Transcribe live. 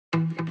Hi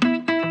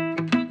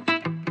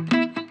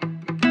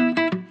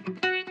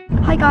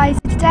guys,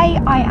 today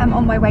I am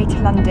on my way to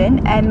London.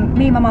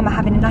 Me and my mum are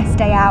having a nice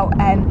day out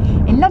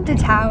in London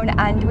town,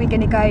 and we're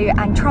going to go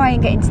and try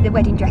and get into the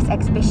wedding dress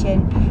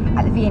exhibition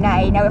at the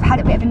V&A. Now we've had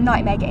a bit of a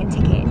nightmare getting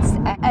tickets.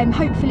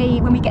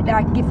 Hopefully when we get there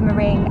I can give them a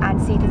ring and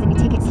see if there's any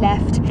tickets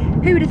left.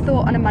 Who would have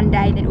thought on a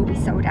Monday they'd all be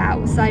sold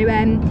out? So we're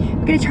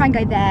going to try and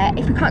go there.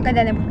 If we can't go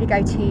there, then we'll probably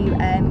go to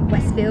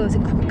Westfields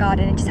and Covent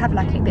Garden and just have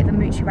like a little bit of a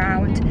mooch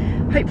around.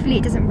 Hopefully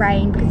it doesn't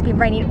rain because it's been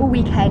raining all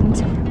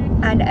weekend.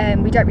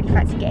 And we don't really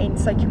fancy getting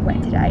soaking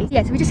wet today.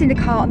 Yeah, so we're just in the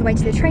car on the way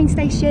to the train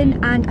station,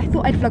 and I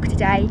thought I'd vlog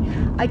today.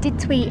 I did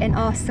tweet and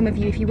ask some of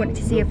you if you wanted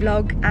to see a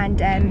vlog, and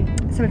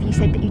some of you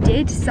said that you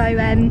did. So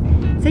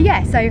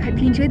yeah, so hope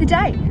you enjoy the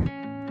day.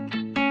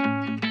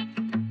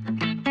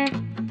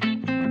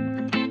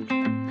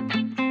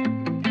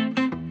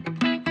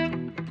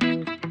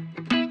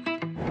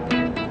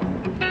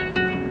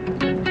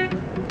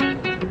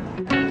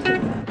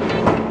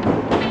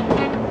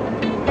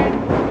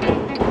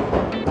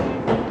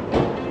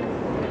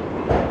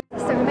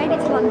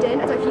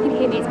 London. I don't know if you can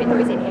hear me, it's a bit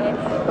noisy in here,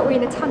 but we're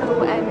in a tunnel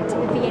to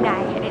the V&A,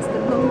 and it's the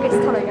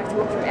longest tunnel you have to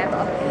walk through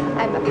ever.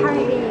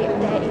 Apparently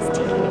there is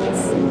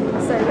tickets,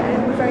 so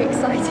we're very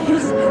excited.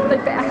 They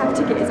better have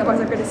tickets,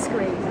 otherwise I'm going to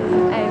scream.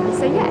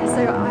 So yeah,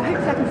 so I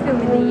hope I can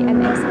film in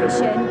the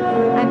exhibition,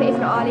 but if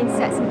not I'll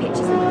insert some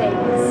pictures and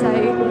things. So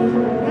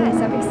yeah,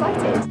 so I'm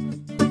excited.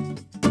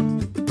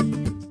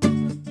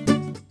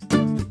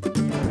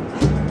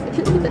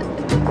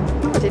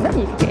 I didn't know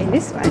you could get in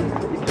this way.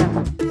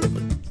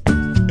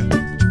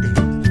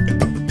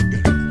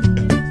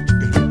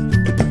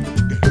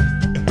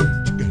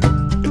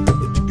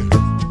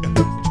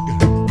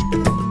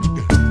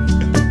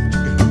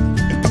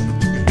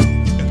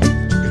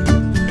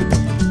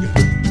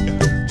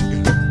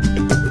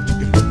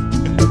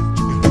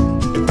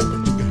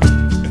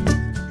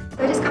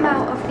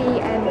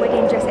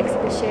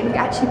 We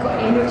actually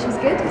got in, which was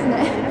good, wasn't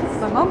it? This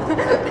is my mum.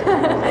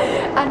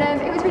 And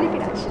it was really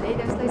good actually.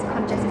 There was loads of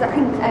fun dresses. I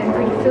couldn't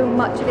really film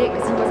much of it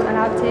because he wasn't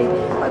allowed to,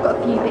 but I got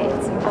a few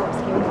bits and bobs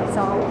here and there,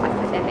 so I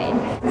put them in.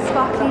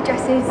 Sparkly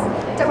dresses.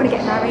 Don't want to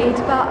get married,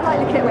 but I like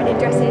looking at wedding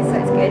dresses, so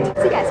it's good.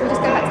 So yeah, so we'll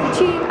just go back to the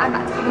tube and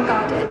back to Covent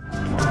Garden.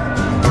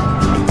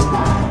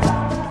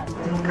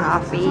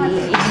 Coffee.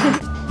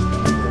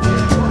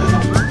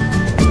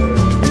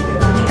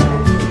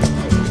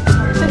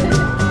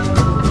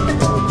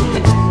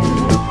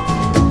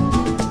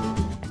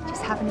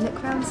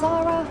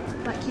 Zara,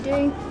 like you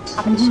do,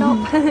 having a shop.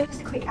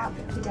 Just a quick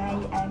outfit for the day.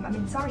 I'm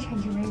in Zara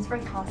changing rooms,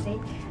 very classy.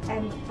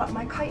 But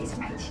my coat is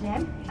from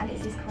H&M, and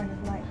it's this kind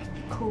of like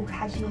cool,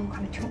 casual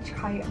kind of trench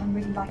coat, and I'm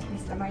really liking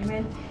this at the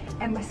moment.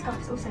 And my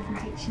scarf is also from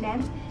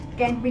H&M.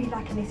 Again, really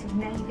liking this with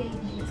navy. I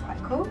think it's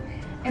quite cool.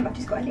 I've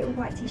just got a little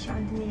white t-shirt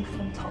underneath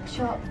from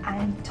Topshop,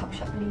 and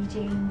Topshop blue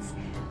jeans,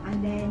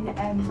 and then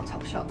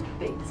Topshop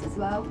boots as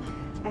well.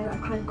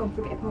 I've kind of gone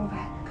for a bit more of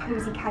a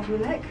cosy casual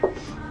look,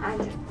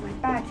 and my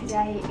bag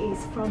today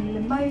is from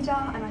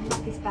Lamoda, and I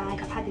love this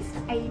bag. I've had this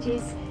for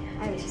ages,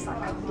 and it's just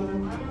like covered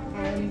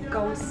in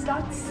gold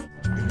studs.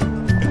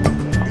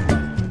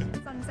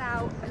 Sun's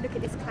out, and look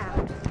at this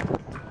cloud.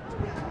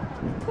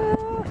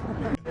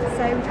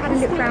 So we've had a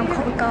look around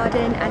Covent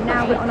Garden, and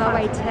now we're on our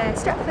way to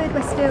Stratford,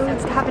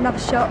 Westfields to have another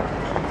shop,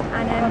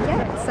 and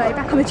yeah, so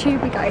back on the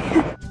tube we go.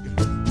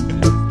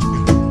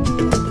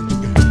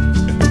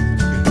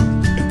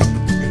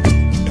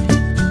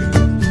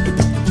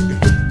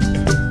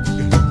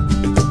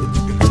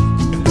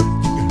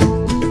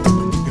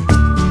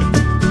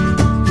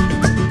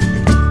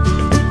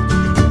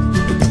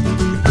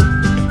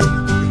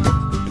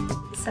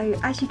 So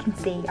as you can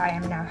see, I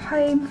am now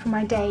home from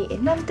my day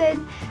in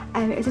London.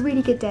 It was a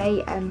really good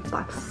day, but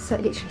I was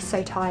literally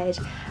so tired.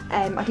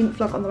 I didn't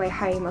vlog on the way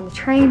home on the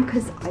train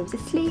because I was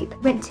asleep.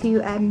 Went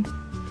to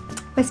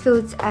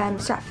Westfields,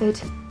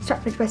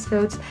 Stratford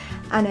Westfields,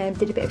 and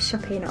did a bit of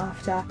shopping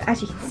after.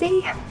 As you can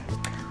see,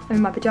 I'm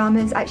in my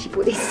pyjamas. I actually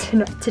bought these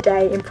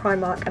today in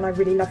Primark, and I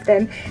really love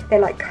them. They're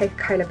like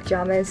Coca-Cola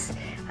pyjamas,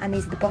 and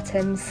these are the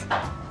bottoms.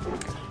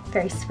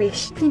 Very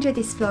swish. If you enjoyed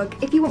this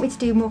vlog, if you want me to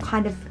do more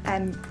kind of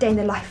day in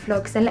the life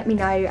vlogs, then let me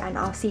know, and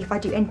I'll see if I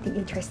do anything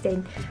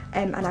interesting,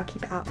 and I'll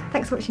keep it up.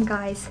 Thanks for watching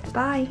guys,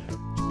 bye.